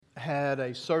had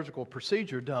a surgical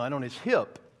procedure done on his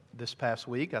hip this past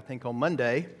week, I think on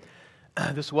Monday.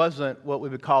 This wasn't what we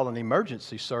would call an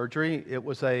emergency surgery. It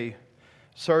was a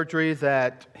surgery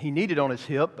that he needed on his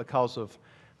hip because of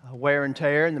wear and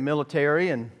tear in the military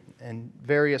and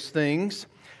various things.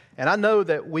 And I know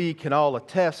that we can all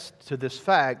attest to this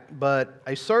fact, but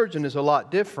a surgeon is a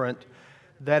lot different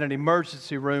than an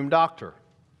emergency room doctor.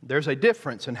 There's a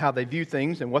difference in how they view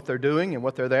things and what they're doing and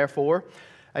what they're there for.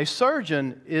 A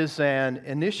surgeon is an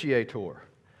initiator.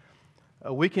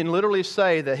 We can literally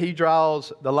say that he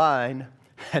draws the line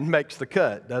and makes the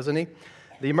cut, doesn't he?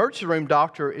 The emergency room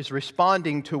doctor is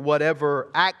responding to whatever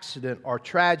accident or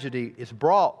tragedy is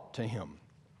brought to him.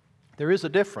 There is a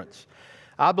difference.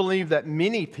 I believe that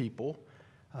many people,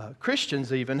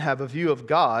 Christians even, have a view of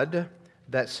God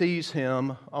that sees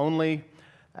him only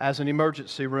as an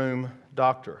emergency room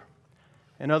doctor.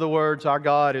 In other words, our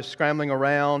God is scrambling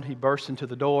around. He bursts into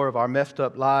the door of our messed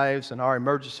up lives and our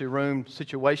emergency room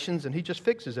situations, and he just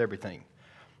fixes everything.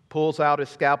 Pulls out his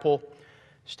scalpel,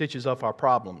 stitches up our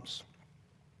problems.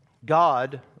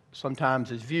 God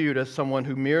sometimes is viewed as someone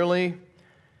who merely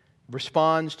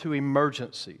responds to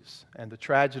emergencies and the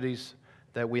tragedies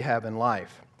that we have in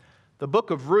life. The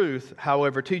book of Ruth,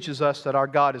 however, teaches us that our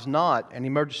God is not an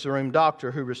emergency room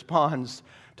doctor who responds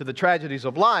to the tragedies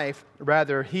of life.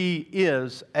 Rather, he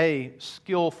is a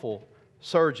skillful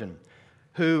surgeon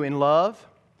who, in love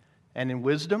and in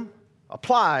wisdom,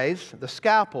 applies the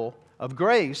scalpel of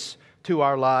grace to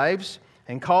our lives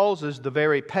and causes the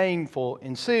very painful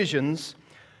incisions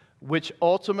which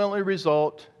ultimately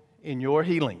result in your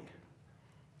healing.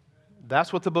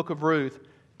 That's what the book of Ruth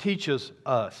teaches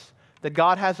us, that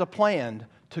God has a plan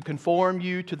to conform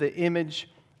you to the image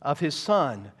of His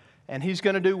Son. And He's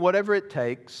going to do whatever it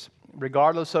takes,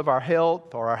 regardless of our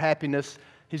health or our happiness.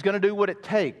 He's going to do what it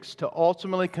takes to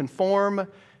ultimately conform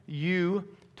you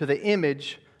to the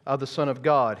image of the Son of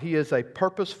God. He is a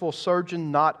purposeful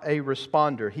surgeon, not a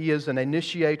responder. He is an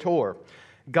initiator.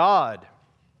 God,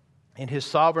 in His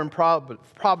sovereign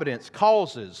providence,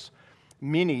 causes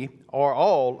many or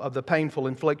all of the painful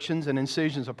inflictions and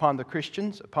incisions upon the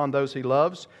Christians, upon those He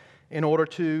loves, in order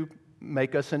to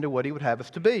make us into what He would have us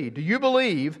to be. Do you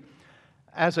believe,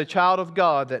 as a child of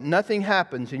God, that nothing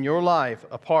happens in your life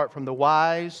apart from the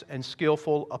wise and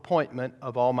skillful appointment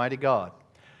of Almighty God?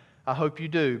 I hope you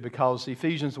do, because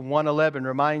Ephesians 1:11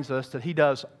 reminds us that He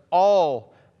does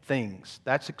all things.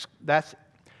 That's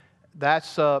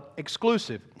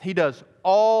exclusive. He does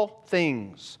all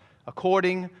things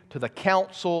according to the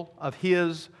counsel of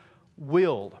His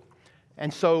will.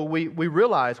 And so we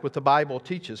realize what the Bible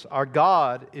teaches. Our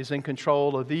God is in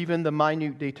control of even the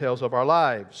minute details of our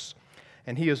lives,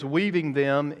 and He is weaving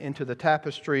them into the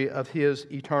tapestry of His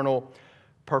eternal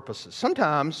purposes.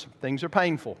 Sometimes things are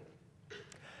painful.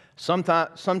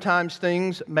 Sometimes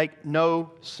things make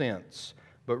no sense.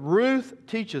 But Ruth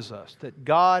teaches us that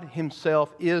God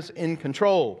Himself is in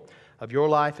control of your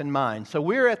life and mine. So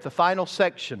we're at the final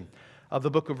section of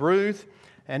the book of Ruth,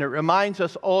 and it reminds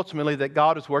us ultimately that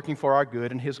God is working for our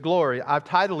good and His glory. I've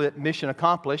titled it Mission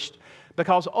Accomplished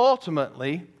because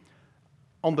ultimately,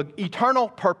 on the eternal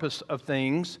purpose of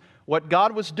things, what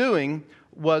God was doing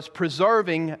was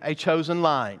preserving a chosen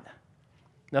line.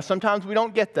 Now, sometimes we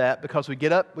don't get that because we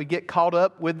get caught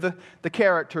up with the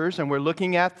characters and we're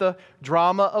looking at the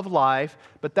drama of life,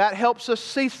 but that helps us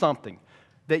see something.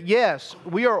 That yes,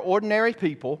 we are ordinary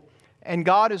people and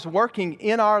God is working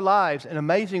in our lives in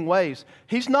amazing ways.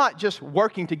 He's not just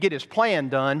working to get His plan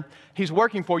done, He's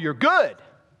working for your good.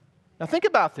 Now think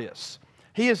about this.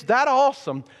 He is that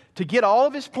awesome to get all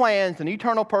of His plans and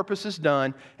eternal purposes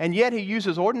done, and yet He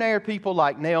uses ordinary people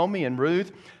like Naomi and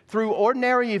Ruth through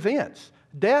ordinary events.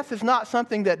 Death is not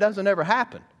something that doesn't ever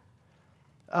happen.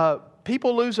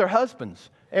 People lose their husbands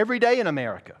every day in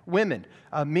America. Women,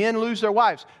 men lose their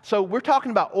wives. So we're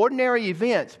talking about ordinary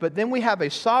events, but then we have a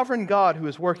sovereign God who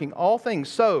is working all things.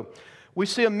 So we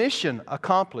see a mission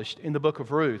accomplished in the book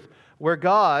of Ruth, where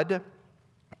God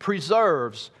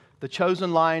preserves the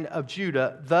chosen line of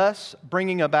Judah, thus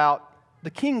bringing about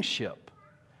the kingship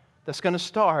that's going to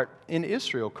start in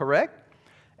Israel, correct?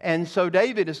 And so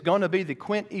David is going to be the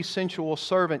quintessential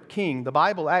servant king. The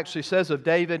Bible actually says of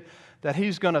David that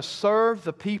he's going to serve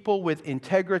the people with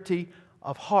integrity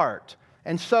of heart.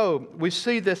 And so we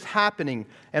see this happening.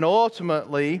 And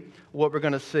ultimately, what we're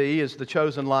going to see is the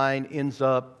chosen line ends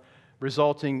up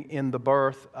resulting in the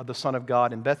birth of the Son of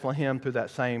God in Bethlehem through that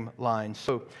same line.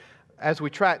 So as we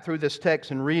track through this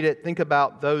text and read it, think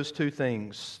about those two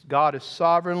things. God is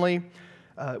sovereignly.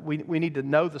 We need to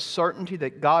know the certainty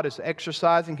that God is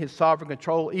exercising His sovereign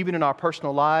control even in our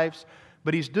personal lives.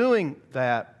 But He's doing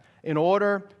that in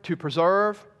order to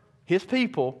preserve His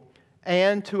people,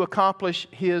 and to accomplish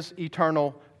His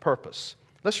eternal purpose.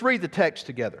 Let's read the text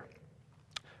together.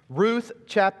 Ruth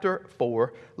chapter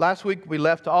 4. Last week we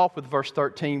left off with verse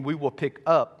 13. We will pick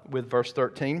up with verse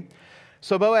 13.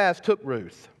 So Boaz took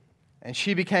Ruth, and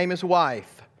she became his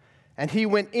wife. And he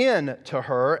went in to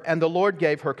her, and the Lord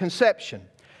gave her conception.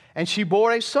 And she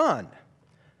bore a son.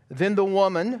 Then the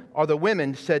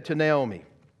women said to Naomi,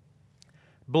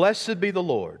 "Blessed be the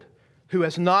Lord, who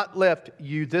has not left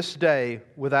you this day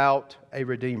without a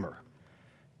redeemer."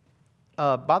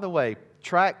 By the way,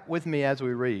 track with me as we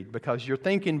read, because you're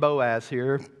thinking Boaz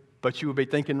here, but you will be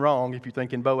thinking wrong if you're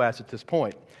thinking Boaz at this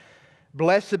point.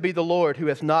 Blessed be the Lord who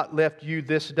has not left you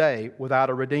this day without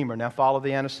a redeemer. Now follow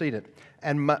the antecedent.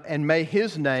 And may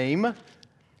his name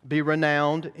be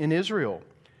renowned in Israel.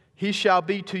 He shall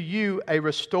be to you a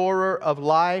restorer of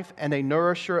life and a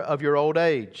nourisher of your old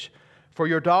age. For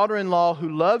your daughter-in-law who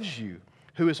loves you,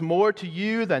 who is more to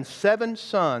you than 7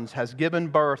 sons, has given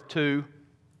birth to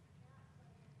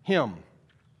him.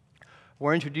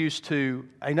 We're introduced to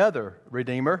another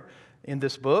redeemer in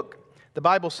this book. The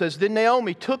Bible says, Then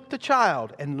Naomi took the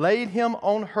child and laid him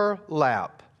on her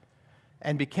lap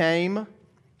and became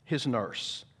his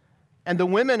nurse. And the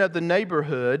women of the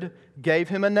neighborhood gave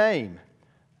him a name.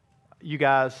 You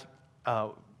guys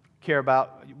care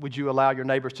about, would you allow your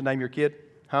neighbors to name your kid?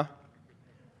 Huh?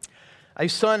 A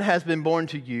son has been born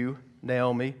to you,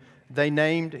 Naomi. They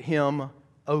named him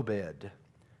Obed.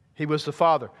 He was the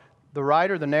father. The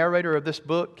writer, the narrator of this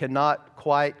book cannot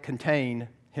quite contain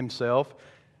himself.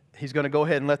 He's going to go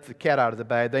ahead and let the cat out of the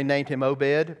bag. They named him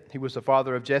Obed. He was the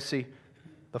father of Jesse,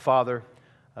 the father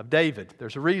of David.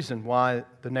 There's a reason why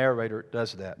the narrator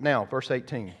does that. Now, verse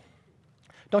 18.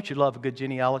 Don't you love a good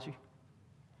genealogy?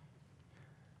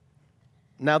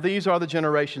 Now these are the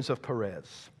generations of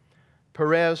Perez.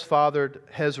 Perez fathered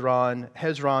Hezron.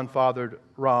 Hezron fathered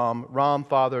Ram. Ram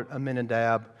fathered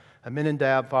Amminadab.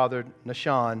 Amminadab fathered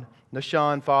Nahshon.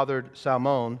 Nahshon fathered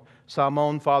Salmon.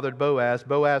 Salmon fathered Boaz.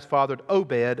 Boaz fathered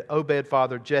Obed. Obed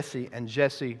fathered Jesse. And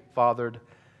Jesse fathered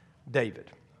David.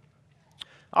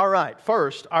 All right,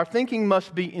 first, our thinking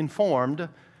must be informed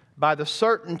by the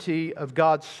certainty of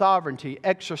God's sovereignty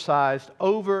exercised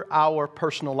over our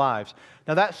personal lives.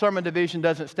 Now, that sermon division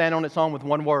doesn't stand on its own with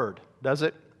one word, does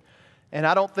it? And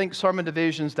I don't think sermon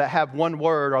divisions that have one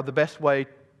word are the best way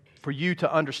for you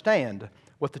to understand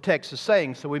what the text is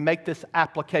saying, so we make this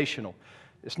applicational.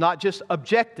 It's not just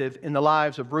objective in the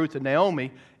lives of Ruth and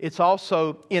Naomi, it's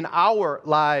also in our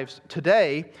lives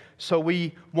today, so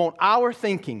we want our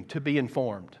thinking to be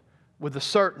informed with the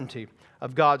certainty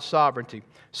of God's sovereignty.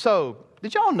 So,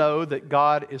 did y'all know that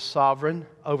God is sovereign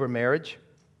over marriage?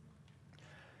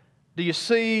 Do you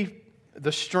see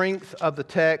the strength of the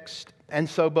text? And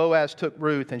so Boaz took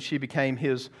Ruth and she became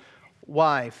his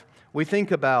wife. We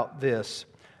think about this.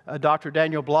 Dr.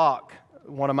 Daniel Block,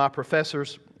 one of my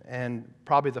professors and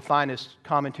probably the finest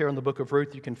commentary on the book of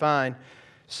Ruth you can find,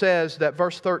 says that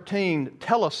verse 13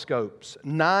 telescopes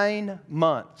 9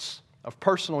 months of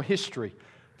personal history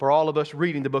for all of us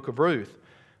reading the book of Ruth.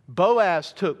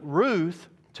 Boaz took Ruth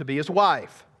to be his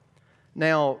wife.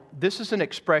 Now, this is an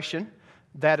expression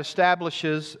that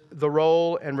establishes the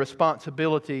role and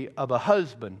responsibility of a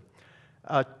husband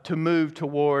to move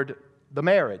toward the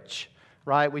marriage,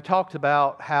 right? We talked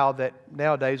about how that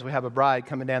nowadays we have a bride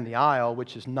coming down the aisle,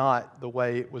 which is not the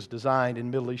way it was designed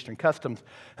in Middle Eastern customs,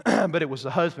 but it was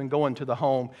the husband going to the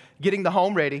home, getting the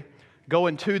home ready,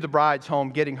 going to the bride's home,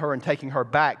 getting her and taking her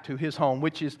back to his home,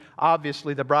 which is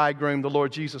obviously the bridegroom, the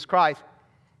Lord Jesus Christ.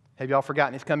 Have y'all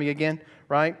forgotten he's coming again,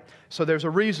 right? So there's a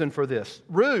reason for this.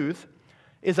 Ruth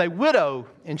is a widow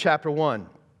in chapter 1,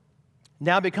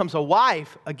 now becomes a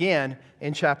wife again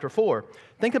in chapter 4.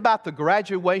 Think about the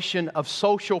graduation of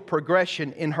social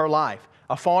progression in her life.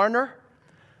 A foreigner,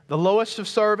 the lowest of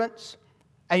servants,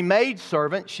 a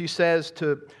maidservant, she says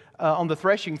to on the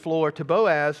threshing floor to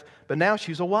Boaz, but now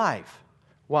she's a wife.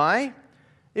 Why?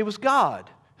 It was God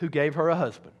who gave her a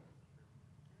husband.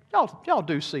 Y'all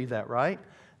do see that, right?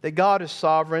 That God is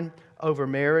sovereign over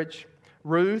marriage.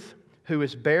 Ruth, who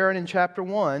is barren in chapter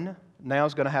 1, now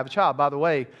is going to have a child. By the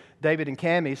way, David and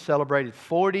Cammie celebrated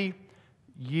 40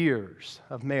 years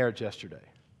of marriage yesterday.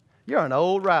 You're an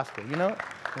old rascal, you know?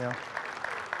 Yeah.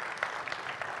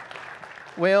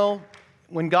 Well,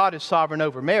 when God is sovereign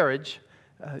over marriage,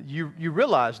 you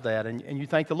realize that and you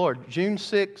thank the Lord. June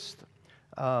 6th,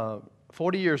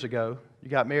 40 years ago, you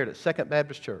got married at Second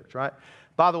Baptist Church, right?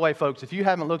 By the way, folks, if you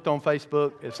haven't looked on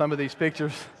Facebook at some of these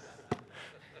pictures,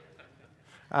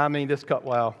 I mean,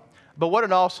 wow. But what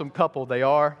an awesome couple they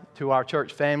are to our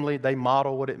church family. They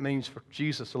model what it means for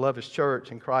Jesus to love His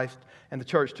church and Christ and the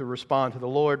church to respond to the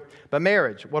Lord. But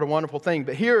marriage, what a wonderful thing.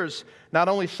 But here's not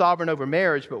only sovereign over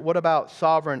marriage, but what about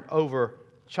sovereign over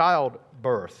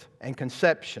childbirth and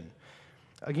conception?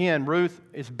 Again, Ruth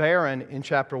is barren in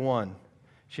chapter 1.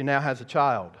 She now has a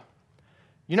child.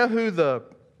 You know who the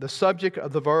subject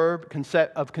of the verb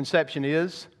of conception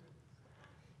is?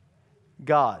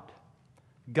 God.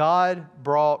 God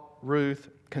brought Ruth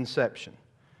conception.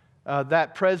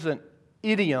 That present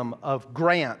idiom of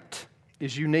grant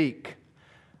is unique.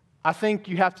 I think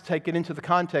you have to take it into the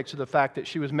context of the fact that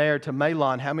she was married to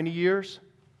Mahlon how many years?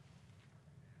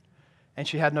 And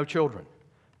she had no children.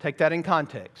 Take that in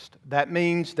context. That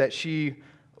means that she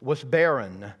was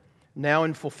barren. Now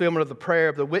in fulfillment of the prayer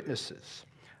of the witnesses,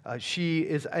 she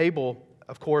is able,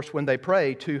 of course, when they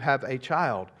pray, to have a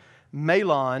child.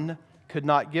 Mahlon could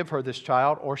not give her this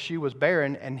child, or she was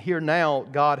barren, and here now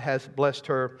God has blessed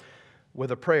her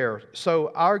with a prayer.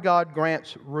 So our God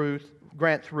grants Ruth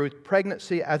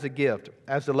pregnancy as a gift,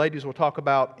 as the ladies will talk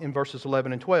about in verses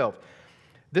 11 and 12.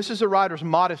 This is a writer's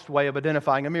modest way of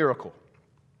identifying a miracle.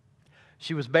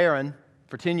 She was barren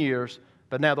for 10 years,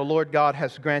 but now the Lord God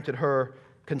has granted her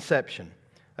conception.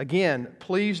 Again,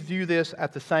 please view this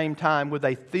at the same time with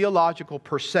a theological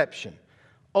perception.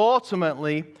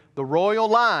 Ultimately, the royal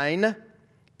line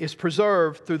is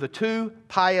preserved through the two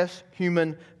pious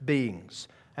human beings.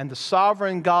 And the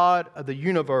sovereign God of the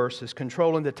universe is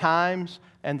controlling the times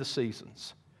and the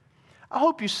seasons. I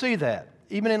hope you see that,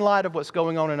 even in light of what's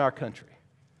going on in our country.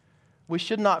 We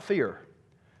should not fear.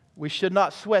 We should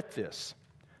not sweat this,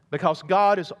 because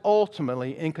God is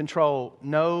ultimately in control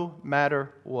no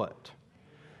matter what.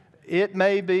 It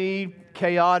may be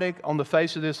chaotic on the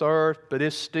face of this earth, but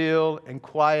it's still and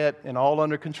quiet and all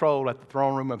under control at the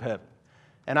throne room of heaven.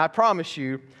 And I promise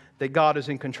you that God is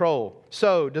in control.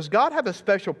 So, does God have a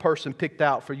special person picked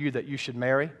out for you that you should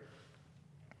marry?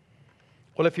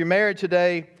 Well, if you're married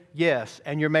today, yes,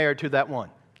 and you're married to that one.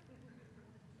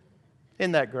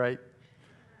 Isn't that great?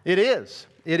 It is.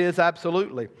 It is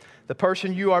absolutely. The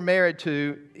person you are married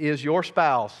to is your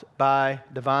spouse by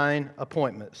divine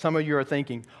appointment. Some of you are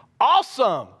thinking,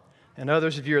 awesome! And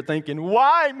others of you are thinking,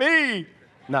 why me?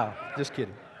 No, just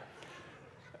kidding.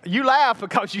 You laugh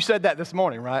because you said that this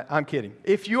morning, right? I'm kidding.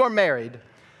 If you are married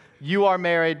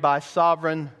by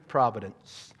sovereign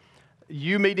providence.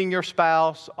 You meeting your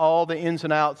spouse, all the ins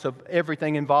and outs of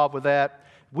everything involved with that,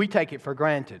 we take it for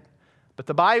granted. But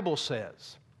the Bible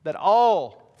says that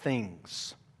all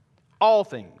things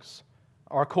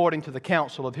are according to the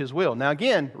counsel of His will. Now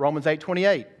again, Romans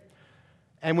 8:28.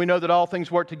 And we know that all things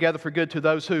work together for good to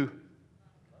those who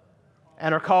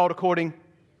and are called according.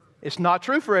 It's not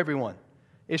true for everyone.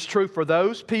 It's true for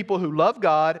those people who love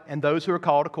God and those who are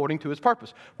called according to His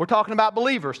purpose. We're talking about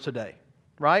believers today,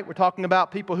 right? We're talking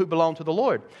about people who belong to the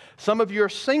Lord. Some of you are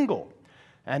single.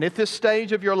 And at this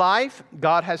stage of your life,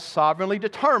 God has sovereignly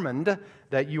determined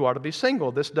that you are to be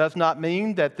single. This does not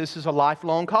mean that this is a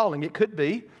lifelong calling. It could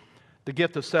be the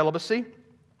gift of celibacy,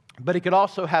 but it could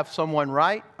also have someone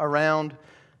right around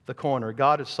the corner.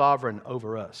 God is sovereign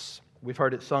over us. We've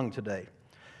heard it sung today.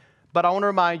 But I want to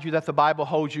remind you that the Bible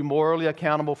holds you morally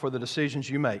accountable for the decisions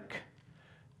you make.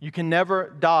 You can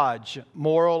never dodge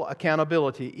moral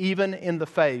accountability, even in the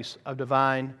face of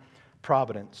divine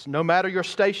providence. No matter your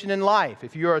station in life,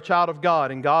 if you're a child of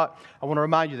God, and God, I want to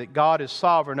remind you that God is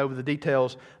sovereign over the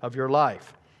details of your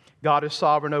life. God is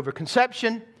sovereign over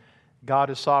conception. God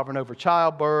is sovereign over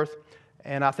childbirth.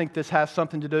 And I think this has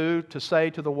something to do to say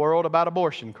to the world about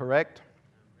abortion, correct?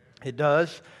 It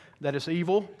does. That it's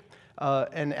evil.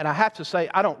 And I have to say,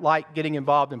 I don't like getting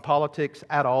involved in politics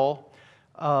at all.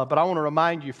 But I want to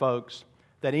remind you folks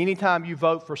that anytime you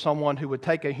vote for someone who would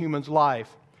take a human's life,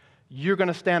 you're going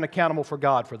to stand accountable for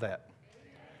God for that.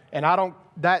 And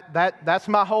that's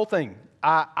my whole thing.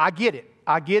 I get it.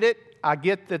 I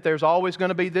get that there's always going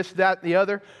to be this, that, and the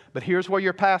other. But here's where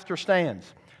your pastor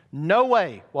stands. No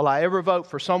way will I ever vote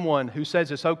for someone who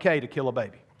says it's okay to kill a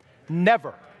baby.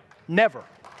 Never. Never.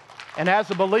 And as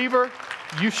a believer,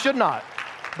 you should not.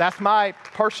 That's my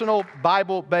personal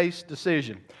Bible-based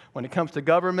decision. When it comes to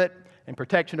government and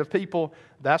protection of people,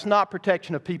 that's not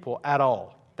protection of people at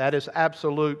all. That is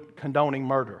absolute condoning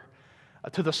murder.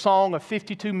 To the song of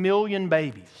 52 million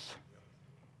babies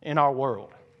in our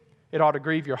world, it ought to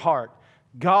grieve your heart.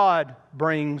 God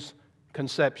brings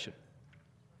conception.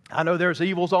 I know there's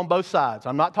evils on both sides.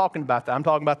 I'm not talking about that. I'm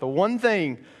talking about the one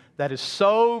thing that is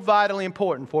so vitally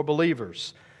important for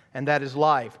believers, and that is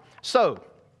life. So,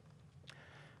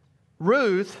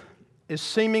 Ruth is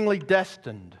seemingly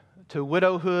destined to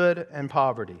widowhood and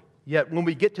poverty. Yet when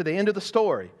we get to the end of the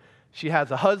story, she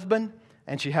has a husband,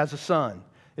 and she has a son.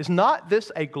 Is not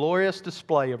this a glorious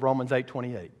display of Romans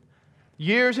 8:28?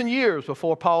 Years and years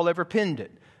before Paul ever penned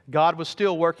it, God was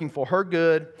still working for her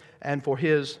good and for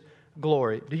His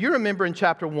glory. Do you remember in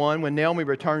chapter 1 when Naomi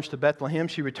returns to Bethlehem?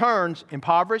 She returns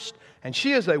impoverished, and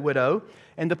she is a widow.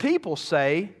 And the people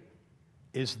say,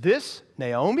 "Is this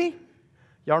Naomi?"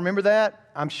 Y'all remember that?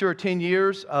 I'm sure 10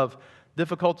 years of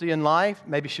difficulty in life.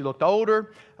 Maybe she looked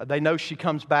older. They know she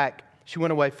comes back. She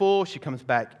went away full. She comes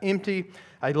back empty.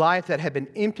 A life that had been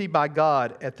emptied by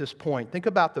God at this point. Think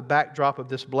about the backdrop of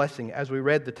this blessing as we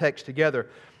read the text together.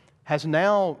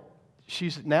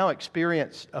 She's now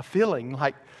experienced a feeling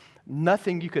like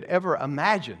nothing you could ever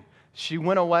imagine. She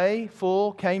went away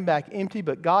full, came back empty,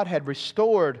 but God had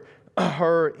restored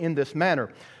her in this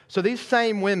manner. So these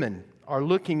same women are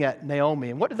looking at Naomi,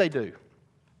 and what do?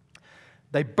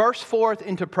 They burst forth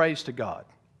into praise to God.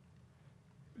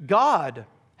 God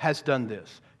has done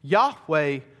this.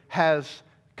 Yahweh has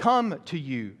come to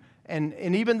you. And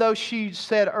even though she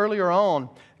said earlier on,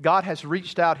 God has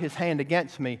reached out His hand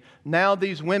against me, now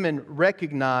these women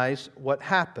recognize what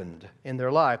happened in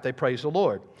their life. They praise the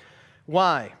Lord.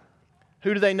 Why?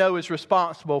 Who do they know is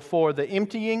responsible for the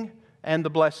emptying and the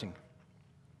blessing?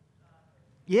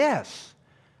 Yes,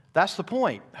 that's the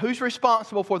point. Who's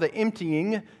responsible for the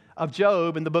emptying of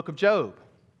Job in the book of Job?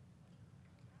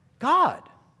 God,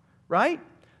 right?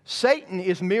 Satan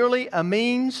is merely a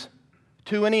means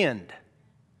to an end.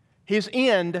 His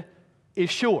end is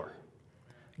sure.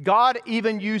 God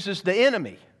even uses the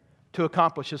enemy to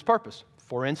accomplish His purpose.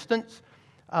 For instance,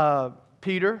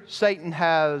 Peter, Satan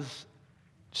has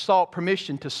sought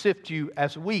permission to sift you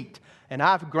as wheat, and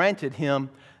I've granted him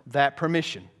that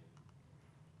permission.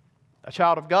 A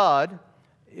child of God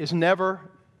is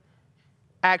never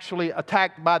actually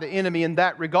attacked by the enemy in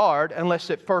that regard unless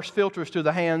it first filters through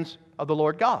the hands of the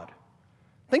Lord God.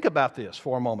 Think about this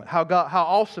for a moment, how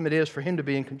awesome it is for Him to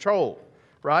be in control,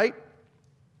 right?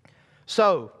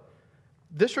 So,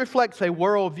 this reflects a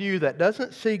worldview that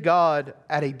doesn't see God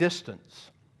at a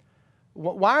distance.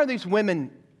 Why are these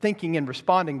women thinking and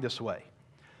responding this way?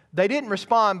 They didn't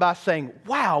respond by saying,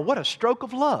 "Wow, what a stroke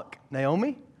of luck,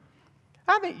 Naomi.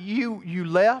 I mean, you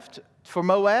left for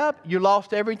Moab, you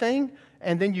lost everything,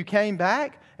 and then you came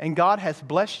back, and God has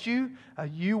blessed you.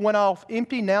 You went off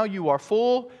empty, now you are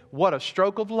full. What a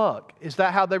stroke of luck." Is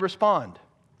that how they respond?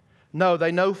 No,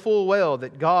 they know full well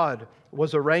that God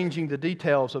was arranging the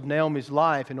details of Naomi's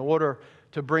life in order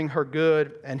to bring her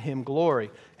good and Him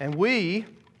glory. And we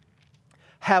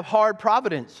have hard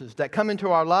providences that come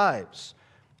into our lives.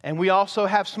 And we also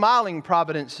have smiling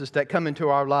providences that come into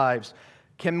our lives.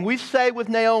 Can we say with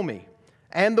Naomi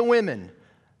and the women,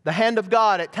 the hand of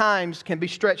God at times can be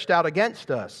stretched out against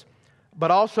us,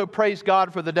 but also praise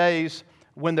God for the days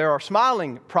when there are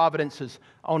smiling providences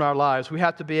on our lives? We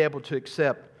have to be able to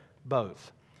accept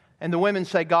both. And the women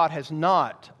say, God has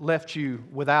not left you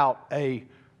without a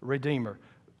Redeemer.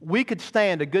 We could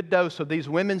stand a good dose of these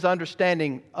women's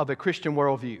understanding of a Christian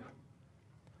worldview,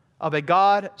 of a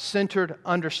God-centered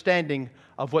understanding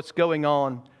of what's going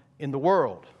on in the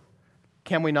world.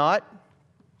 Can we not?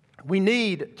 We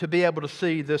need to be able to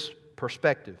see this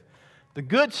perspective. The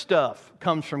good stuff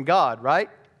comes from God, right?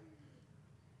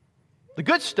 The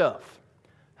good stuff.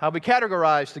 How we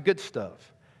categorize the good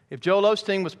stuff. If Joel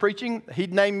Osteen was preaching,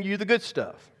 he'd name you the good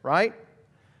stuff, right?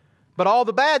 But all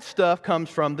the bad stuff comes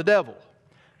from the devil.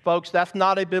 Folks, that's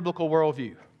not a biblical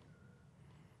worldview.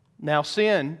 Now,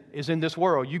 sin is in this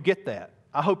world. You get that.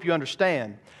 I hope you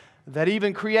understand that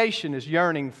even creation is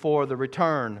yearning for the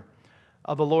return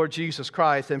of the Lord Jesus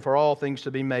Christ and for all things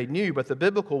to be made new. But the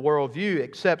biblical worldview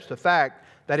accepts the fact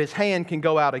that His hand can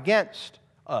go out against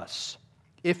us,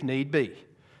 if need be.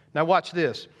 Now watch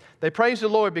this. They praise the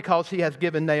Lord because He has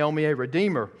given Naomi a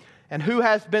Redeemer. And who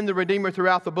has been the Redeemer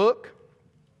throughout the book?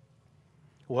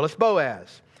 Well, it's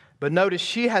Boaz. But notice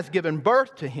she has given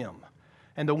birth to him.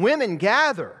 And the women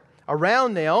gather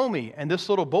around Naomi and this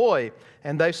little boy,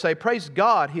 and they say, "Praise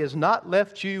God, He has not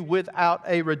left you without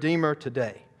a Redeemer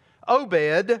today."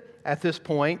 Obed, at this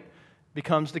point,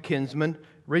 becomes the kinsman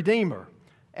redeemer.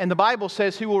 And the Bible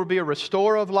says He will be a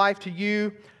restorer of life to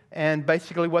you. And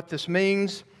basically what this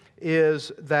means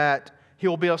is that He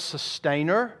will be a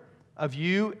sustainer of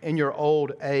you in your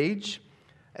old age.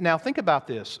 Now think about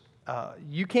this.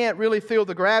 You can't really feel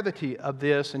the gravity of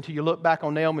this until you look back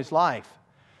on Naomi's life.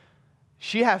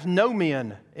 She has no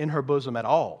men in her bosom at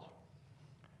all.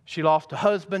 She lost a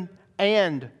husband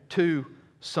and 2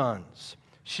 sons.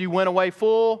 She went away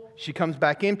full, she comes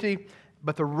back empty,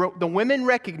 but the women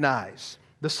recognize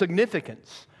the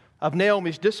significance of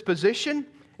Naomi's disposition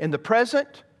in the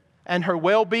present and her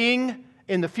well-being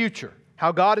in the future.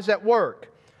 how God is at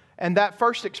work. And that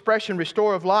first expression,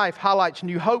 restore of life, highlights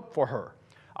new hope for her.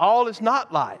 All is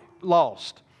not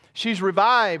lost. She's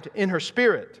revived in her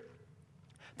spirit.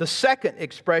 The second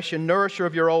expression, nourisher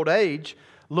of your old age,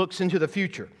 looks into the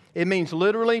future. It means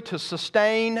literally to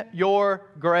sustain your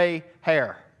gray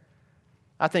hair.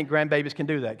 I think grandbabies can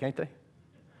do that, can't they?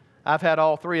 I've had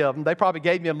all three of them. They probably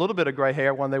gave me a little bit of gray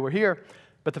hair when they were here,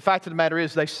 but the fact of the matter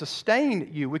is they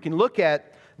sustain you. We can look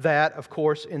at that, of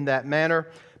course, in that manner.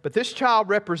 But this child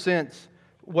represents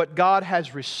what God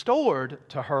has restored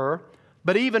to her,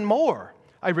 but even more,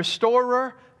 a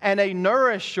restorer and a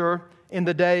nourisher in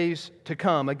the days to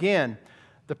come. Again,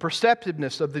 the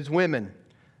perceptiveness of these women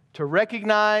to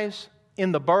recognize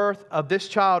in the birth of this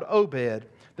child, Obed,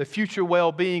 the future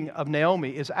well-being of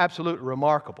Naomi is absolutely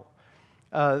remarkable.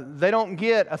 They don't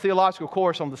get a theological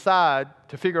course on the side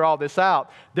to figure all this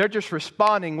out. They're just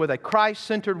responding with a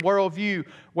Christ-centered worldview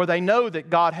where they know that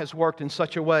God has worked in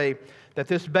such a way that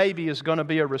this baby is going to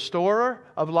be a restorer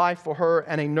of life for her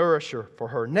and a nourisher for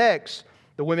her. Next,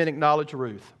 the women acknowledge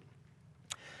Ruth.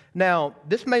 Now,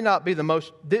 this may not be the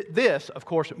most, this, of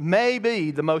course, may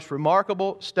be the most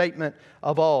remarkable statement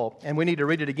of all. And we need to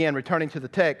read it again, returning to the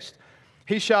text.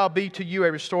 He shall be to you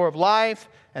a restorer of life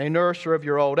and a nourisher of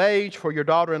your old age, for your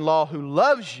daughter-in-law who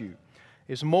loves you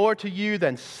is more to you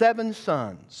than 7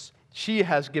 sons. She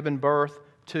has given birth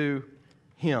to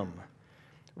him.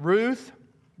 Ruth,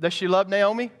 does she love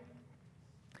Naomi?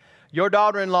 Your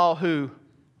daughter-in-law who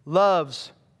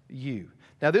loves you.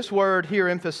 Now, this word here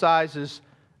emphasizes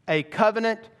a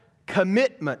covenant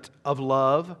commitment of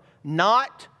love,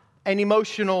 not an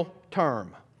emotional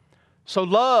term. So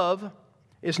love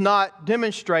is not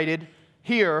demonstrated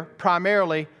here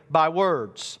primarily by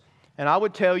words. And I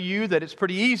would tell you that it's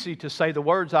pretty easy to say the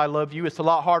words, I love you. It's a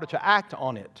lot harder to act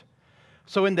on it.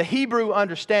 So in the Hebrew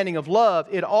understanding of love,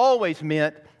 it always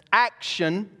meant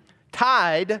action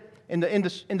tied in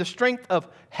the strength of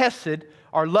hesed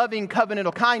or loving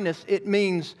covenantal kindness. It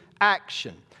means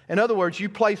action. In other words, you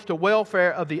place the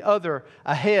welfare of the other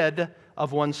ahead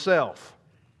of oneself.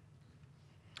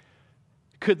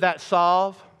 Could that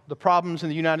solve the problems in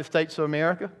the United States of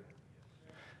America?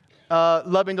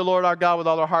 Loving the Lord our God with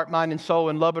all our heart, mind, and soul,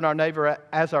 and loving our neighbor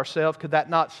as ourselves, could that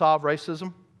not solve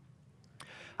racism?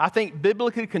 I think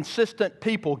biblically consistent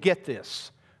people get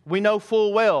this. We know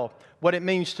full well what it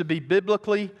means to be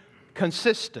biblically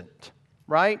consistent,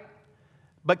 right?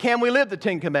 But can we live the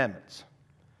 10 Commandments?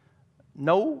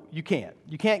 No, you can't.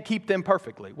 You can't keep them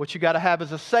perfectly. What you got to have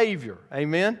is a Savior.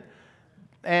 Amen?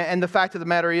 And the fact of the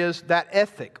matter is that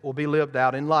ethic will be lived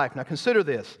out in life. Now consider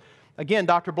this. Again,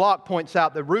 Dr. Block points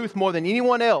out that Ruth, more than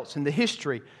anyone else in the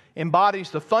history,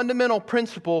 embodies the fundamental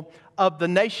principle of the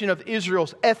nation of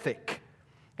Israel's ethic.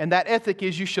 And that ethic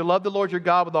is you shall love the Lord your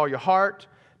God with all your heart,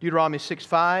 Deuteronomy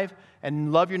 6:5,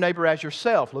 and love your neighbor as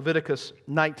yourself, Leviticus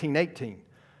 19:18.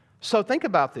 So think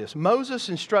about this. Moses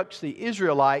instructs the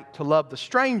Israelite to love the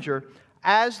stranger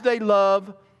as they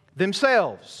love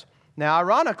themselves. Now,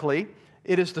 ironically,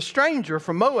 it is the stranger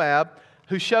from Moab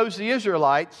who shows the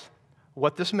Israelites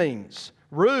what this means.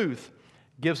 Ruth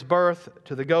gives birth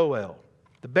to the Goel.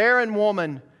 The barren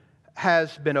woman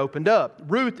has been opened up.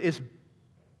 Ruth is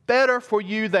better for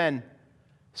you than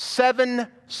 7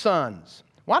 sons.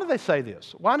 Why do they say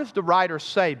this? Why does the writer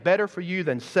say better for you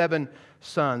than 7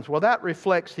 sons? Well, that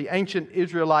reflects the ancient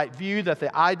Israelite view that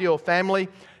the ideal family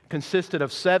consisted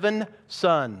of 7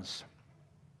 sons.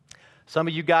 Some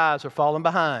of you guys are falling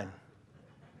behind,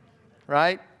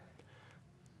 right?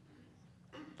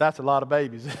 That's a lot of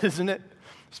babies, isn't it?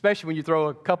 Especially when you throw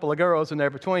a couple of girls in there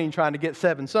between trying to get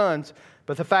 7 sons.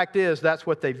 But the fact is, that's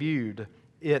what they viewed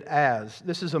it as.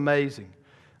 This is amazing.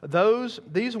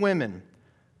 These women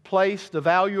placed the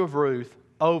value of Ruth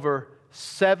over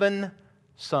 7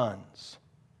 sons.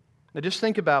 Now just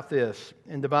think about this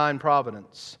in divine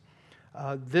providence.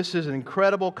 This is an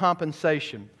incredible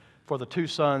compensation for the 2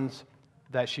 sons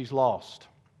that she's lost.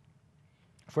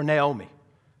 For Naomi.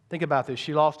 Think about this.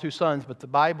 She lost 2 sons, but the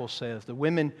Bible says the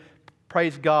women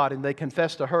praise God and they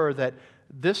confess to her that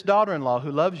this daughter-in-law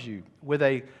who loves you with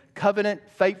a covenant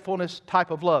faithfulness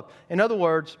type of love. In other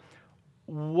words,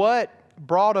 what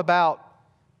brought about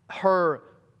her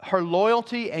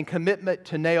loyalty and commitment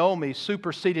to Naomi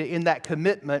superseded in that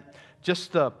commitment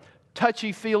just the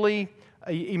touchy-feely,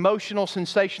 emotional,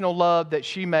 sensational love that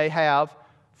she may have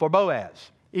for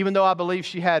Boaz. Even though I believe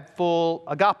she had full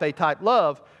agape-type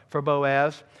love for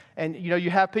Boaz. And, you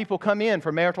have people come in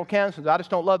for marital counseling. I just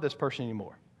don't love this person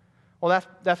anymore. Well,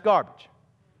 that's garbage,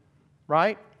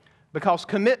 right? Because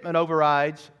commitment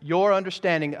overrides your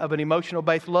understanding of an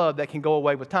emotional-based love that can go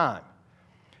away with time.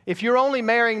 If you're only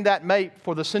marrying that mate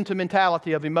for the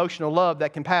sentimentality of emotional love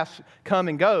that can come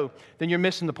and go, then you're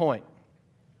missing the point.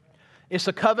 It's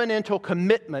a covenantal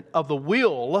commitment of the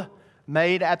will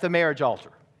made at the marriage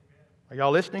altar. Are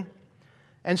y'all listening?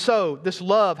 And so this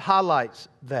love highlights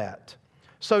that.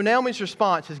 So Naomi's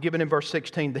response is given in verse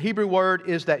 16. The Hebrew word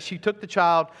is that she took the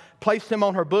child, placed him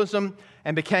on her bosom,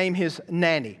 and became his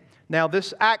nanny. Now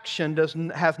this action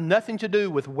has nothing to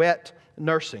do with wet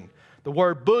nursing. The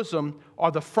word bosom,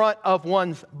 or the front of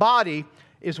one's body,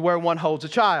 is where one holds a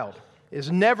child. It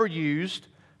is never used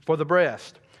for the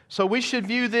breast. So we should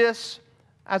view this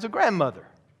as a grandmother,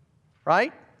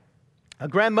 right? A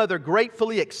grandmother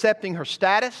gratefully accepting her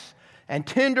status and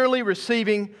tenderly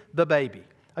receiving the baby.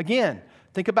 Again,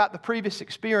 think about the previous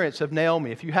experience of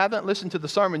Naomi. If you haven't listened to the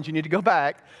sermons, you need to go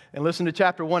back and listen to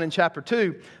chapter 1 and chapter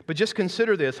 2. But just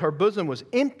consider this. Her bosom was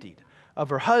emptied of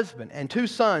her husband and 2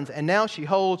 sons, and now she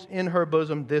holds in her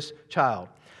bosom this child.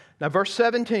 Now, verse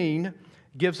 17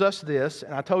 gives us this,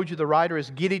 and I told you the writer is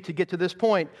giddy to get to this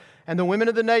point. And the women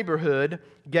of the neighborhood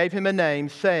gave him a name,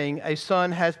 saying, "A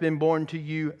son has been born to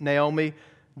you, Naomi."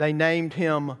 They named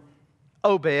him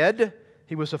Obed.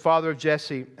 He was the father of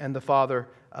Jesse and the father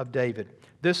of David.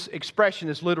 This expression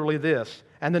is literally this: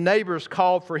 "And the neighbors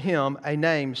called for him a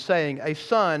name, saying, A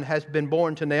son has been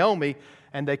born to Naomi,"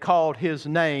 and they called his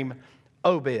name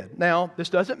Obed. Now,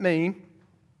 this doesn't mean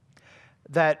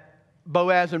that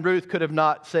Boaz and Ruth could have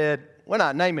not said, "We're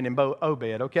not naming him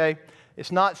Obed," okay?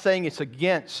 It's not saying it's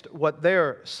against what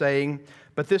they're saying,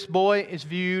 but this boy is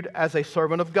viewed as a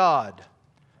servant of God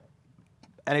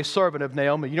and a servant of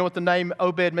Naomi. You know what the name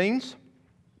Obed means?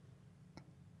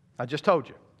 I just told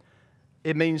you.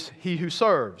 It means he who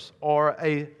serves, or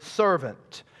a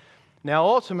servant. Now,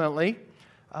 ultimately,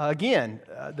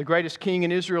 the greatest king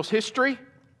in Israel's history,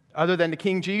 other than the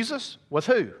King Jesus, was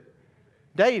who?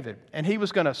 David. And he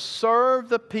was going to serve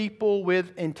the people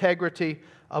with integrity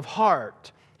of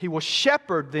heart. He will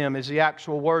shepherd them, is the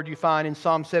actual word you find in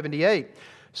Psalm 78.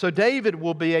 So David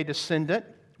will be a descendant,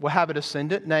 will have a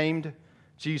descendant named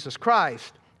Jesus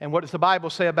Christ. And what does the Bible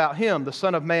say about him? The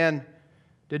Son of Man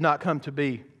did not come to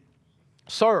be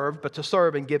served, but to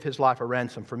serve and give his life a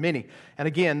ransom for many. And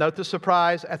again, note the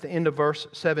surprise at the end of verse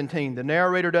 17. The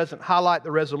narrator doesn't highlight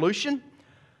the resolution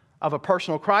of a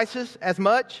personal crisis as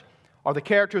much, or the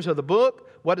characters of the book.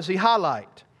 What does he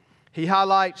highlight? He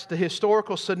highlights the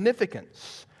historical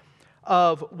significance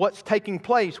of what's taking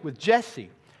place with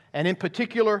Jesse, and in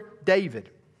particular,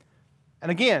 David. And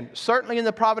again, certainly in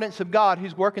the providence of God,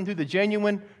 He's working through the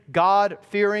genuine,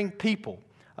 God-fearing people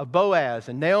of Boaz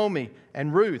and Naomi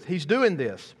and Ruth. He's doing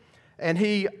this. And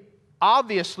He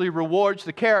obviously rewards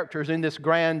the characters in this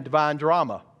grand divine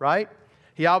drama, right?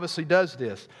 He obviously does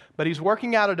this. But He's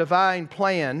working out a divine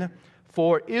plan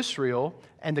for Israel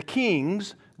and the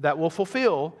kings that will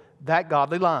fulfill that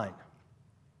godly line.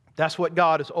 That's what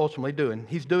God is ultimately doing.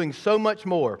 He's doing so much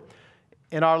more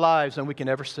in our lives than we can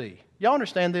ever see. Y'all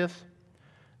understand this?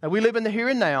 Now, we live in the here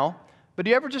and now, but do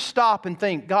you ever just stop and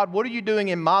think, God, what are you doing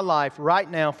in my life right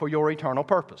now for your eternal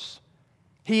purpose?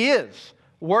 He is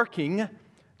working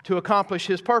to accomplish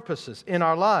His purposes in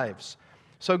our lives.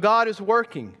 So God is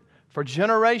working for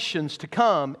generations to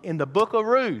come in the book of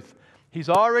Ruth. He's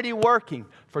already working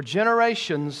for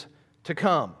generations to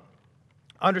come.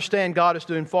 Understand, God is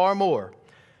doing far more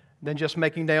than just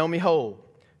making Naomi whole.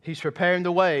 He's preparing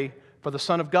the way for the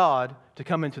Son of God to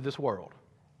come into this world.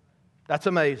 That's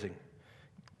amazing.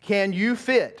 Can you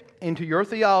fit into your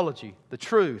theology the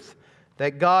truth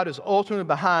that God is ultimately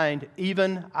behind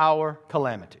even our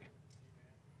calamity?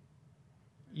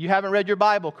 You haven't read your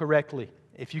Bible correctly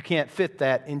if you can't fit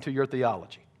that into your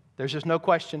theology. There's just no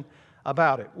question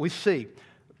about it. We see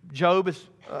Job is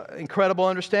incredible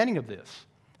understanding of this.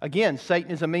 Again,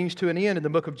 Satan is a means to an end in the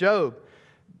book of Job.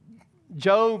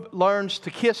 Job learns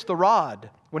to kiss the rod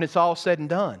when it's all said and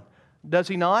done. Does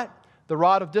he not? The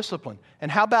rod of discipline. And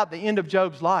how about the end of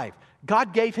Job's life?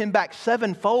 God gave him back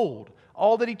sevenfold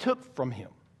all that he took from him.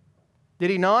 Did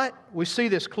He not? We see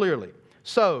this clearly.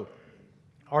 So,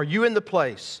 are you in the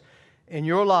place in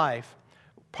your life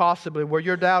possibly where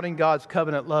you're doubting God's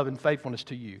covenant love and faithfulness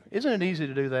to you? Isn't it easy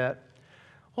to do that?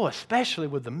 Oh, especially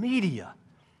with the media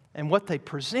and what they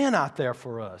present out there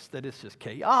for us, that it's just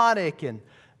chaotic and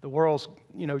the world's,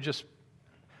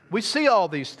 we see all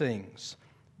these things.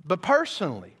 But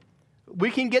personally,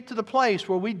 we can get to the place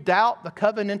where we doubt the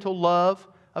covenantal love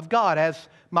of God. As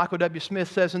Michael W.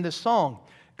 Smith says in this song,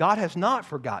 God has not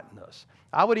forgotten us.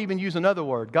 I would even use another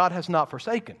word. God has not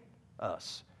forsaken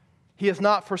us. He has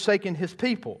not forsaken His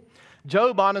people.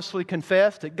 Job honestly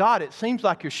confessed that, God, it seems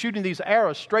like you're shooting these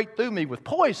arrows straight through me with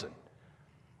poison.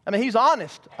 I mean, he's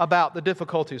honest about the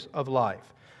difficulties of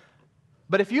life.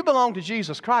 But if you belong to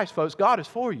Jesus Christ, folks, God is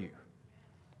for you.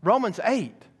 Romans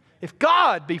 8, if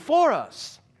God be for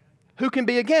us, who can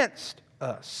be against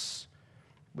us?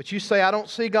 But you say, I don't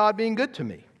see God being good to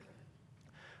me.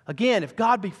 Again, if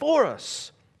God be for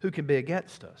us, who can be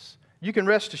against us? You can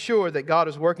rest assured that God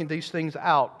is working these things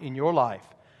out in your life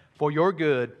for your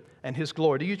good and His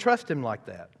glory. Do you trust Him like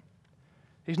that?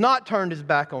 He's not turned His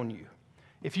back on you.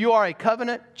 If you are a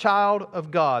covenant child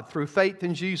of God through faith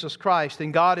in Jesus Christ,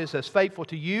 then God is as faithful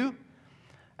to you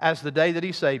as the day that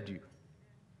He saved you.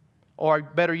 Or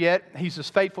better yet, He's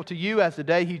as faithful to you as the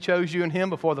day He chose you in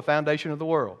Him before the foundation of the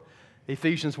world.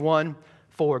 Ephesians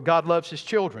 1:4. God loves His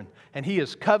children, and He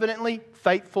is covenantly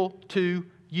faithful to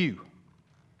you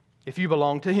if you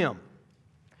belong to Him.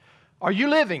 Are you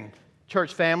living,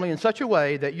 church family, in such a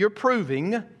way that you're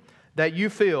proving that you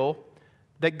feel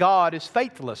that God is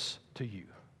faithless to you?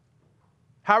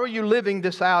 How are you living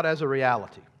this out as a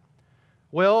reality?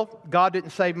 Well, God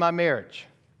didn't save my marriage.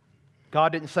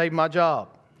 God didn't save my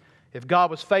job. If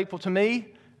God was faithful to me,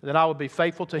 then I would be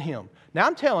faithful to Him. Now,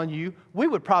 I'm telling you, we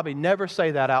would probably never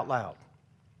say that out loud,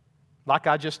 like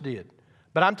I just did.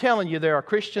 But I'm telling you, there are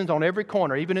Christians on every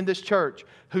corner, even in this church,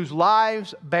 whose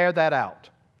lives bear that out.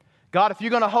 God, if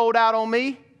you're going to hold out on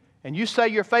me, and you say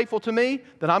you're faithful to me,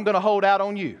 then I'm going to hold out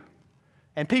on you.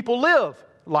 And people live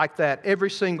like that every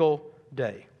single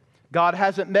day. God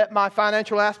hasn't met my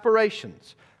financial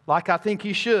aspirations like I think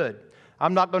He should.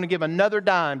 I'm not going to give another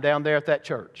dime down there at that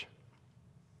church.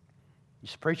 You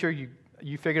say, preacher,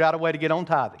 you figured out a way to get on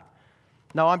tithing.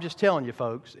 No, I'm just telling you,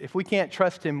 folks, if we can't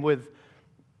trust Him with,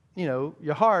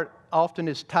 your heart often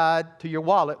is tied to your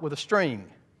wallet with a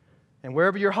string. And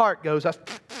wherever your heart goes,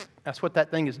 that's what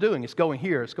that thing is doing. It's going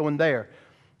here, it's going there.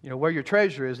 Where your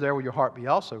treasure is, there will your heart be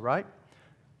also, right?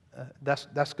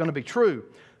 That's going to be true.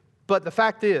 But the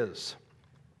fact is,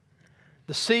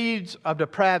 the seeds of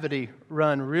depravity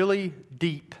run really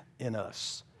deep in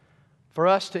us. For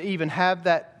us to even have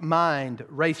that mind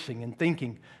racing and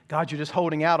thinking, God, you're just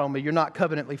holding out on me. You're not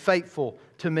covenantly faithful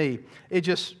to me.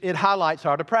 It highlights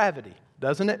our depravity,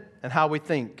 doesn't it? And how we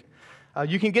think.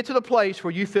 You can get to the place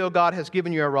where you feel God has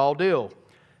given you a raw deal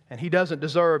and He doesn't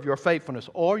deserve your faithfulness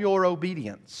or your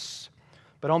obedience.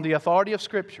 But on the authority of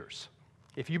Scriptures,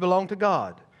 if you belong to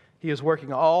God, He is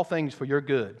working all things for your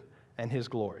good and His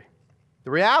glory.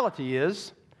 The reality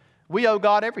is, we owe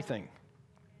God everything.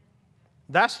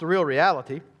 That's the real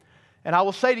reality. And I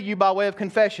will say to you by way of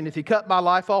confession, if He cut my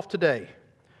life off today,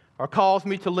 or caused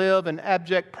me to live in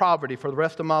abject poverty for the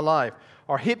rest of my life,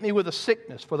 or hit me with a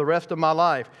sickness for the rest of my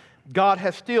life, God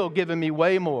has still given me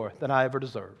way more than I ever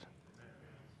deserved.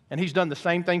 And He's done the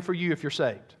same thing for you if you're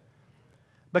saved.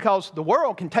 Because the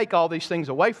world can take all these things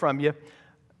away from you,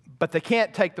 but they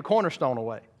can't take the cornerstone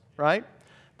away, right?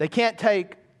 They can't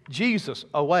take Jesus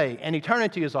away. And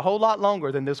eternity is a whole lot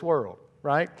longer than this world,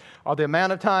 right? Or the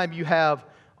amount of time you have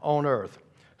on earth.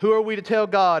 Who are we to tell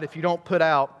God if you don't put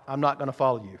out, I'm not going to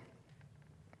follow you?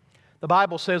 The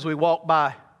Bible says we walk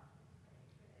by,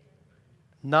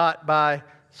 not by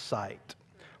sight.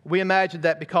 We imagine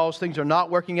that because things are not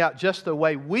working out just the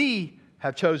way we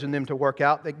have chosen them to work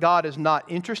out, that God is not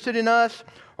interested in us,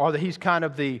 or that He's kind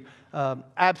of the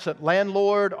absent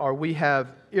landlord, or we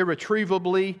have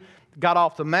irretrievably got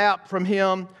off the map from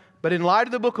Him. But in light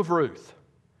of the book of Ruth,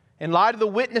 in light of the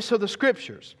witness of the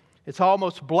Scriptures, it's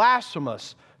almost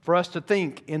blasphemous for us to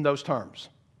think in those terms,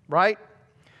 right?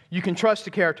 You can trust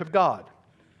the character of God.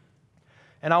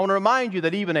 And I want to remind you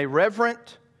that even a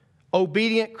reverent,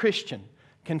 obedient Christian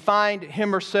can find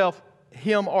him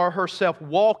or herself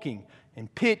walking in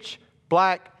pitch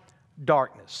black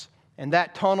darkness. And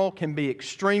that tunnel can be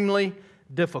extremely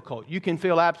difficult. You can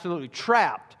feel absolutely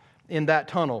trapped in that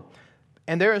tunnel.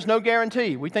 And there is no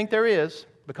guarantee. We think there is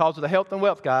because of the health and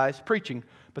wealth guys preaching.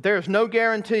 But there is no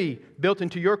guarantee built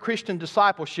into your Christian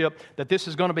discipleship that this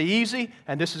is going to be easy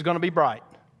and this is going to be bright.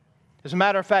 As a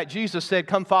matter of fact, Jesus said,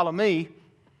 come follow me,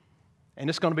 and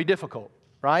it's going to be difficult,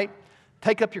 right?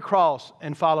 Take up your cross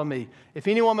and follow me. If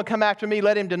anyone would come after me,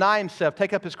 let him deny himself,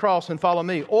 take up his cross and follow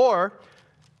me. Or,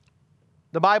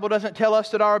 the Bible doesn't tell us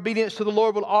that our obedience to the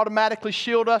Lord will automatically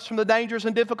shield us from the dangers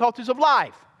and difficulties of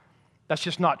life. That's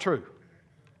just not true.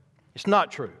 It's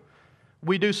not true.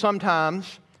 We do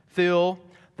sometimes feel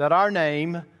that our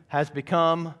name has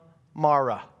become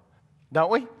Mara, don't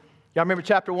we? Y'all remember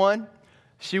chapter 1?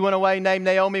 She went away, named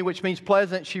Naomi, which means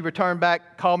pleasant. She returned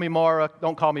back, call me Mara.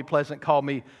 Don't call me pleasant, call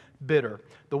me bitter.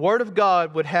 The Word of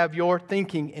God would have your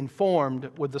thinking informed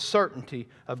with the certainty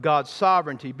of God's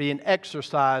sovereignty being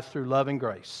exercised through love and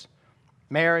grace.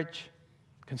 Marriage,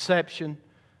 conception,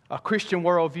 a Christian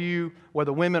worldview where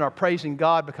the women are praising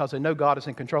God because they know God is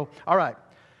in control. All right.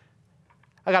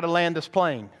 I got to land this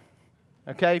plane.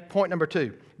 Okay, point number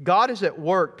 2. God is at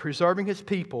work preserving His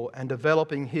people and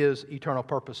developing His eternal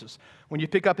purposes. When you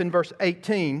pick up in verse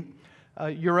 18,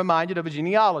 you're reminded of a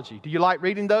genealogy. Do you like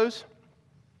reading those?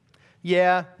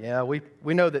 Yeah,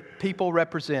 we know that people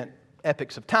represent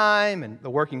epochs of time and the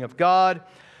working of God.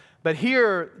 But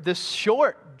here, this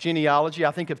short genealogy,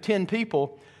 I think of 10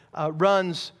 people,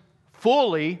 runs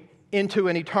fully into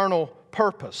an eternal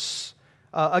purpose.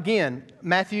 Again,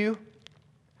 Matthew,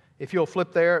 if you'll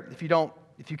flip there, if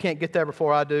you can't get there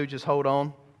before I do, just hold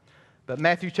on. But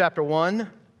Matthew chapter 1,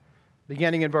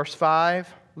 beginning in verse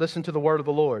 5, listen to the word of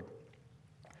the Lord.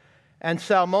 And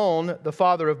Salmon, the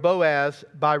father of Boaz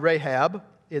by Rahab,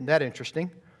 isn't that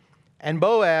interesting? And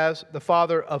Boaz, the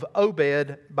father of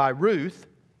Obed by Ruth,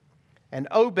 and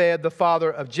Obed, the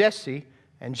father of Jesse,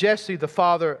 and Jesse, the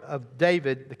father of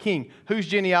David, the king. Whose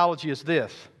genealogy is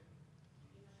this?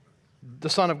 The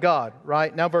Son of God,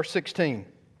 right? Now verse 16.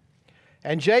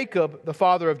 And Jacob, the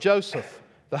father of Joseph,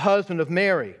 the husband of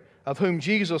Mary, of whom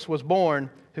Jesus was born,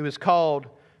 who is called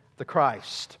the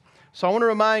Christ. So I want to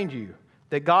remind you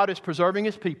that God is preserving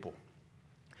His people.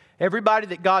 Everybody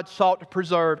that God sought to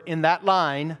preserve in that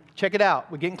line, check it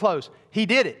out, we're getting close. He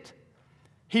did it.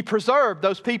 He preserved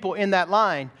those people in that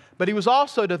line, but He was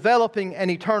also developing an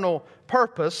eternal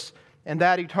purpose, and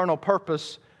that eternal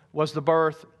purpose was the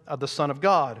birth of the Son of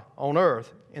God on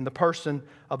earth in the person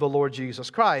of the Lord Jesus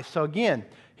Christ. So again,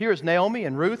 here is Naomi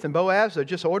and Ruth and Boaz. They're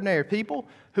just ordinary people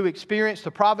who experienced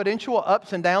the providential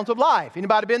ups and downs of life.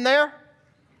 Anybody been there?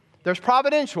 There's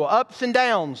providential ups and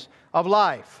downs of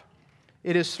life.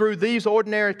 It is through these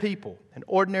ordinary people and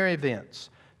ordinary events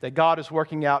that God is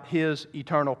working out His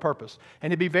eternal purpose.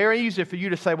 And it'd be very easy for you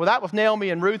to say, well, that was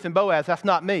Naomi and Ruth and Boaz. That's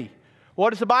not me.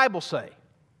 What does the Bible say?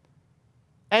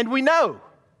 And we know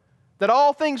that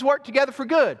all things work together for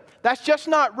good. That's just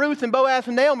not Ruth and Boaz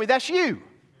and Naomi. That's you.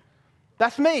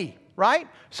 That's me, right?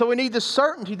 So we need the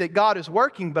certainty that God is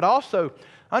working, but also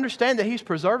understand that He's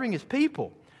preserving His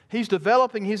people. He's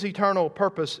developing His eternal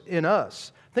purpose in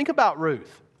us. Think about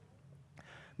Ruth.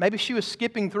 Maybe she was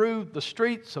skipping through the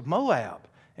streets of Moab,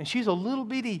 and she's a little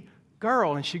bitty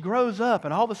girl, and she grows up,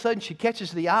 and all of a sudden she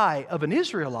catches the eye of an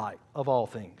Israelite, of all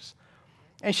things.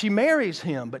 And she marries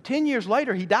him, but 10 years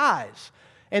later he dies.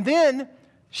 And then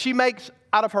she makes,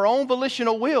 out of her own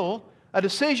volitional will, a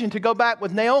decision to go back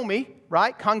with Naomi,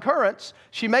 right? Concurrence.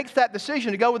 She makes that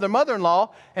decision to go with her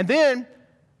mother-in-law, and then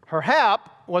her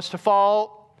hap was to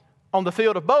fall on the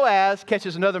field of Boaz,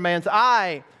 catches another man's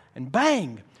eye, and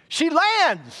bang, she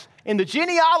lands in the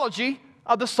genealogy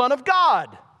of the Son of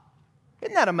God.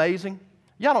 Isn't that amazing?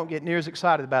 Y'all don't get near as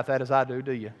excited about that as I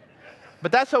do you?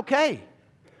 But that's okay.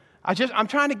 I'm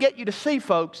trying to get you to see,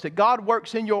 folks, that God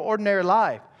works in your ordinary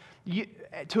life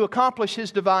to accomplish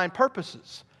His divine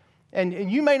purposes.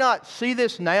 And you may not see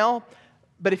this now,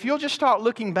 but if you'll just start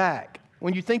looking back,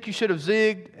 when you think you should have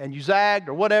zigged and you zagged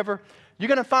or whatever, you're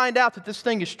going to find out that this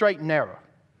thing is straight and narrow.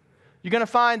 You're going to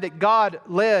find that God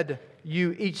led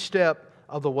you each step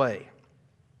of the way.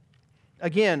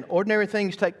 Again, ordinary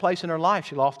things take place in her life.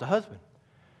 She lost a husband.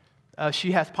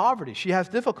 She has poverty. She has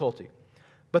difficulty.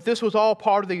 But this was all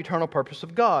part of the eternal purpose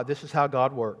of God. This is how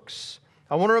God works.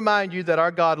 I want to remind you that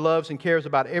our God loves and cares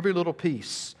about every little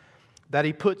piece that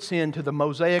He puts into the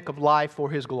mosaic of life for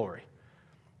His glory.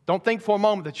 Don't think for a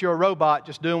moment that you're a robot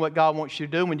just doing what God wants you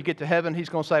to do. When you get to heaven, He's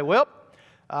going to say, well,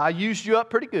 I used you up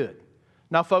pretty good.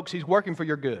 Now, folks, He's working for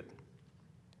your good.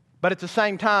 But at the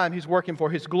same time, He's working for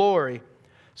His glory.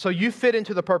 So you fit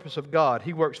into the purpose of God.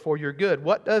 He works for your good.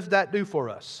 What does that do for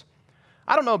us?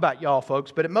 I don't know about y'all,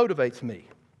 folks, but it motivates me.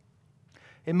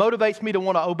 It motivates me to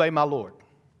want to obey my Lord.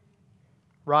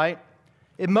 Right?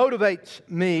 It motivates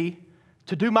me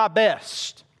to do my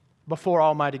best before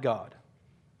Almighty God.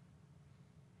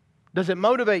 Does it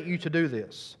motivate you to do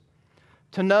this?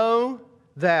 To know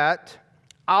that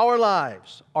our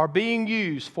lives are being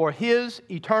used for His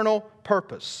eternal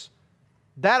purpose.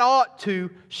 That ought to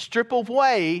strip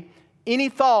away any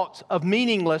thoughts of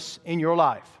meaningless in your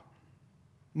life.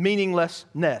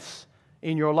 Meaninglessness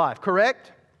in your life,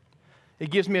 correct? It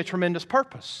gives me a tremendous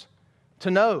purpose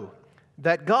to know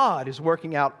that God is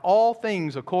working out all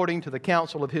things according to the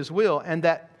counsel of His will, and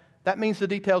that means the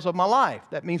details of my life.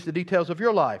 That means the details of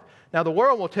your life. Now, the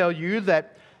world will tell you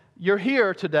that you're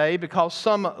here today because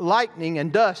some lightning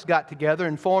and dust got together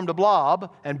and formed a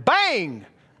blob, and bang,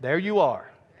 there you are.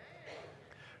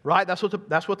 Right? That's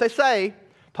what they say.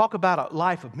 Talk about a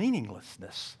life of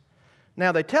meaninglessness.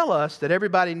 Now, they tell us that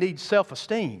everybody needs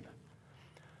self-esteem,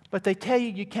 but they tell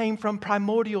you came from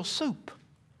primordial soup.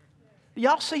 Do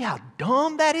y'all see how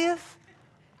dumb that is?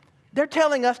 They're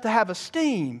telling us to have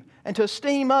esteem and to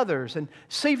esteem others and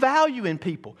see value in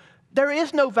people. There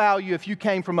is no value if you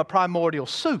came from a primordial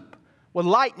soup where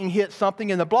lightning hit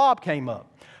something and the blob came up.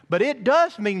 But it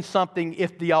does mean something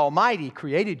if the Almighty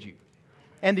created you.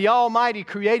 And the Almighty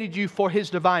created you for His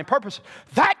divine purpose.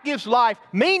 That gives life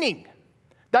meaning.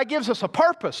 That gives us a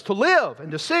purpose to live and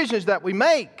decisions that we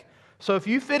make. So if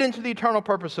you fit into the eternal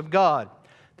purpose of God,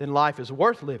 then life is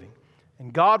worth living.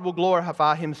 And God will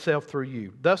glorify Himself through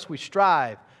you. Thus we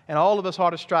strive, and all of us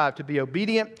ought to strive to be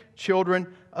obedient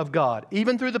children of God.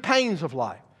 Even through the pains of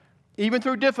life, even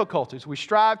through difficulties, we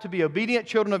strive to be obedient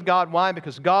children of God. Why?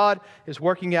 Because God is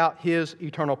working out His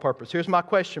eternal purpose. Here's my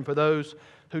question for those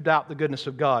who doubt the goodness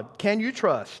of God. Can you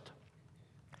trust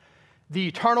the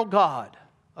eternal God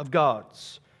of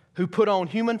gods who put on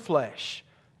human flesh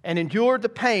and endured the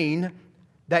pain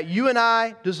that you and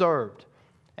I deserved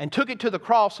and took it to the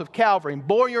cross of Calvary and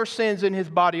bore your sins in His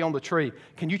body on the tree?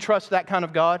 Can you trust that kind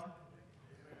of God?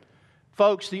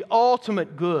 Folks, the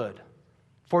ultimate good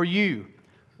for you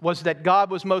was that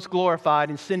God was most glorified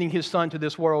in sending His Son to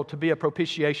this world to be a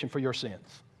propitiation for your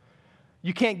sins.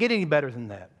 You can't get any better than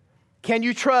that. Can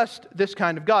you trust this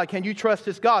kind of God? Can you trust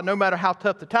this God no matter how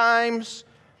tough the times?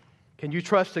 Can you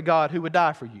trust a God who would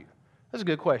die for you? That's a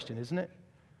good question, isn't it?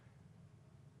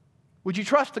 Would you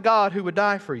trust a God who would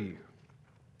die for you?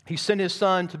 He sent His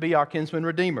Son to be our kinsman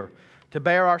redeemer, to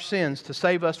bear our sins, to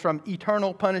save us from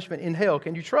eternal punishment in hell.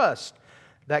 Can you trust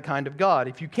that kind of God?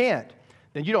 If you can't,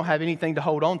 then you don't have anything to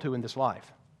hold on to in this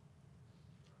life.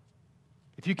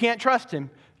 If you can't trust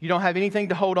Him, you don't have anything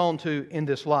to hold on to in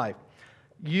this life.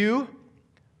 You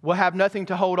will have nothing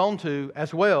to hold on to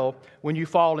as well when you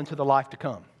fall into the life to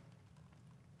come.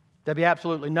 There'll be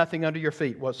absolutely nothing under your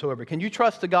feet whatsoever. Can you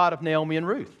trust the God of Naomi and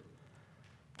Ruth?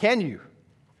 Can you?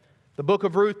 The book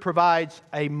of Ruth provides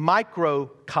a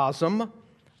microcosm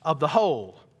of the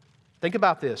whole. Think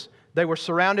about this. They were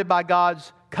surrounded by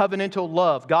God's covenantal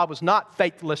love. God was not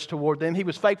faithless toward them. He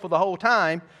was faithful the whole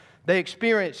time. They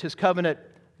experienced His covenant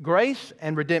grace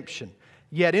and redemption.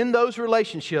 Yet in those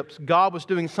relationships, God was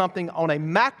doing something on a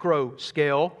macro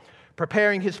scale,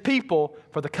 preparing His people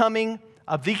for the coming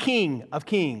of the King of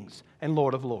Kings and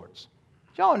Lord of Lords.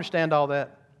 Do y'all understand all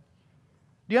that?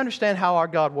 Do you understand how our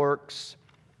God works?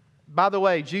 By the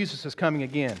way, Jesus is coming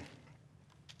again.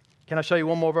 Can I show you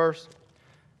one more verse?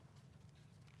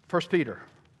 1 Peter.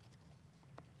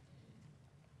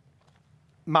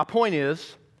 My point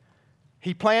is,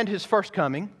 He planned His first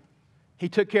coming. He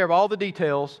took care of all the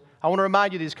details. I want to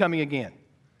remind you that He's coming again.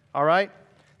 All right?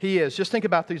 He is. Just think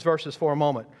about these verses for a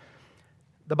moment.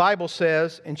 The Bible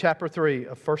says in chapter 3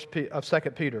 of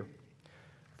 2 Peter,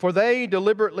 "For they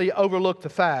deliberately overlooked the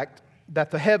fact that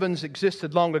the heavens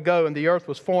existed long ago and the earth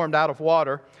was formed out of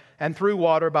water and through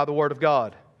water by the word of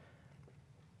God.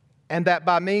 And that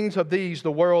by means of these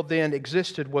the world then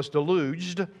existed, was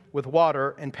deluged with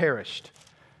water and perished.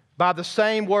 By the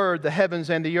same word the heavens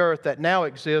and the earth that now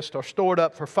exist are stored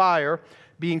up for fire,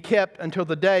 being kept until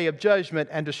the day of judgment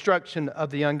and destruction of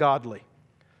the ungodly."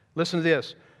 Listen to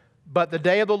this. "But the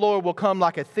day of the Lord will come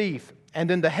like a thief, and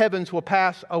then the heavens will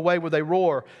pass away with a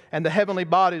roar, and the heavenly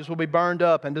bodies will be burned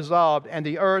up and dissolved, and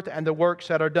the earth and the works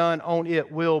that are done on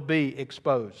it will be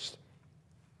exposed.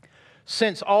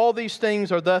 Since all these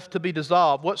things are thus to be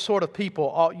dissolved, what sort of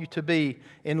people ought you to be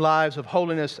in lives of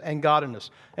holiness and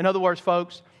godliness?" In other words,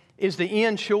 folks, is the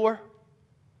end sure?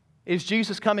 Is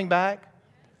Jesus coming back?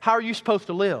 How are you supposed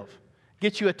to live?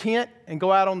 Get you a tent and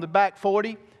go out on the back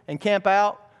 40 and camp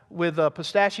out with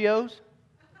pistachios?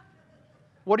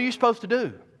 What are you supposed to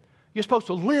do? You're supposed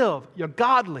to live your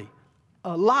godly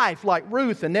life like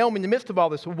Ruth and Naomi in the midst of all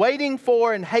this, waiting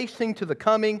for and hastening to the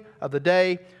coming of the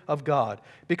day of God,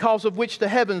 because of which the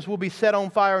heavens will be set on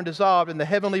fire and dissolved, and the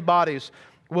heavenly bodies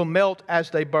will melt as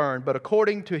they burn. But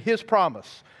according to His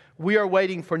promise, we are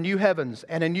waiting for new heavens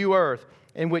and a new earth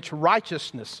in which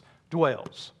righteousness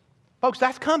dwells. Folks,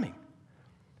 that's coming.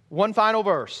 One final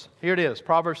verse. Here it is,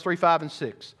 Proverbs 3, 5, and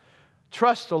 6.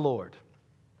 "Trust the Lord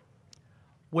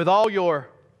with all your,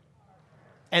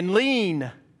 and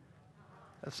lean."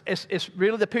 It's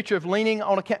really the picture of leaning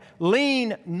on a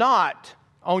lean not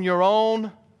on your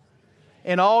own.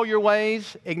 In all your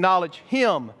ways, acknowledge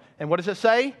Him. And what does it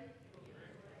say?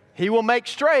 He will make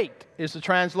straight, is the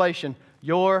translation,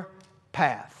 your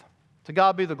path. To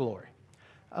God be the glory.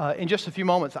 In just a few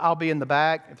moments, I'll be in the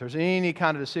back. If there's any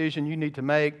kind of decision you need to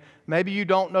make, maybe you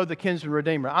don't know the kinsman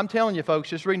redeemer. I'm telling you, folks,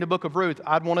 just reading the book of Ruth,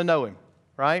 I'd want to know him,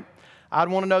 right? I'd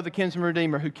want to know the kinsman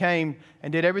redeemer who came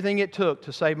and did everything it took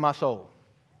to save my soul.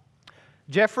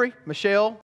 Jeffrey, Michelle,